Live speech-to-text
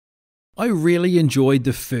I really enjoyed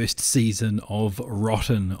the first season of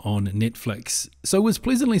Rotten on Netflix, so was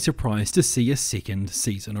pleasantly surprised to see a second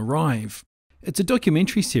season arrive. It's a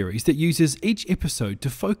documentary series that uses each episode to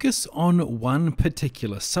focus on one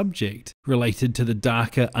particular subject related to the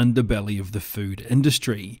darker underbelly of the food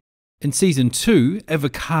industry. In Season 2,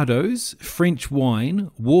 avocados, French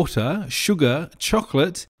wine, water, sugar,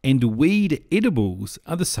 chocolate, and weed edibles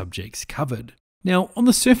are the subjects covered. Now, on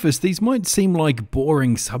the surface, these might seem like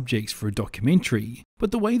boring subjects for a documentary, but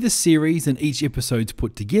the way the series and each episode's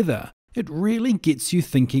put together, it really gets you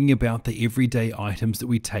thinking about the everyday items that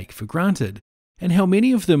we take for granted, and how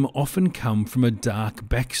many of them often come from a dark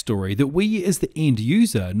backstory that we as the end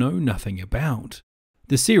user know nothing about.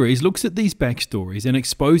 The series looks at these backstories and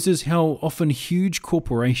exposes how often huge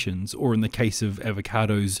corporations, or in the case of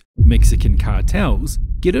avocados, Mexican cartels,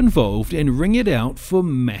 get involved and wring it out for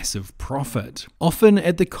massive profit, often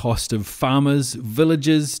at the cost of farmers,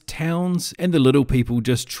 villages, towns, and the little people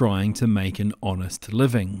just trying to make an honest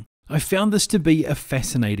living. I found this to be a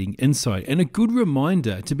fascinating insight and a good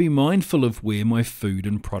reminder to be mindful of where my food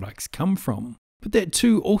and products come from. But that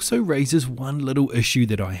too also raises one little issue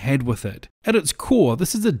that I had with it. At its core,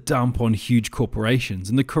 this is a dump on huge corporations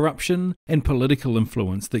and the corruption and political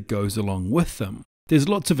influence that goes along with them. There's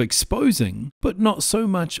lots of exposing, but not so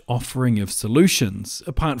much offering of solutions,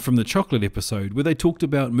 apart from the chocolate episode where they talked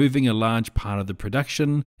about moving a large part of the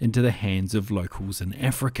production into the hands of locals in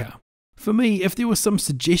Africa. For me, if there were some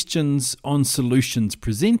suggestions on solutions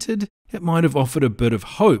presented, it might have offered a bit of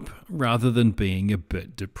hope rather than being a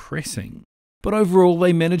bit depressing. But overall,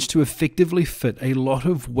 they managed to effectively fit a lot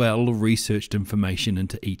of well-researched information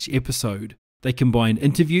into each episode. They combine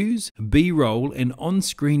interviews, B-roll, and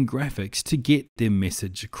on-screen graphics to get their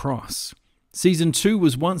message across. Season 2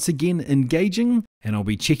 was once again engaging, and I'll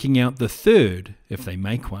be checking out the third if they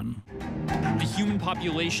make one. The human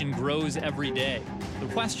population grows every day. The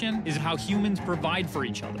question is how humans provide for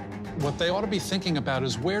each other. What they ought to be thinking about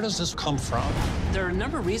is, where does this come from? There are a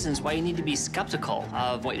number of reasons why you need to be skeptical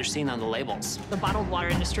of what you're seeing on the labels. The bottled water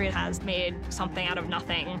industry has made something out of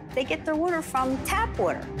nothing. They get their water from tap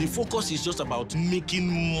water. The focus is just about making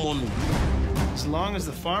money. As long as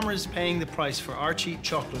the farmer is paying the price for our cheap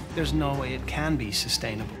chocolate, there's no way it can be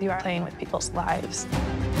sustainable. You are playing with people's lives.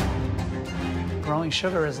 Growing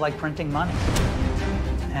sugar is like printing money,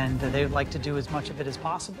 and they would like to do as much of it as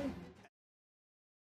possible.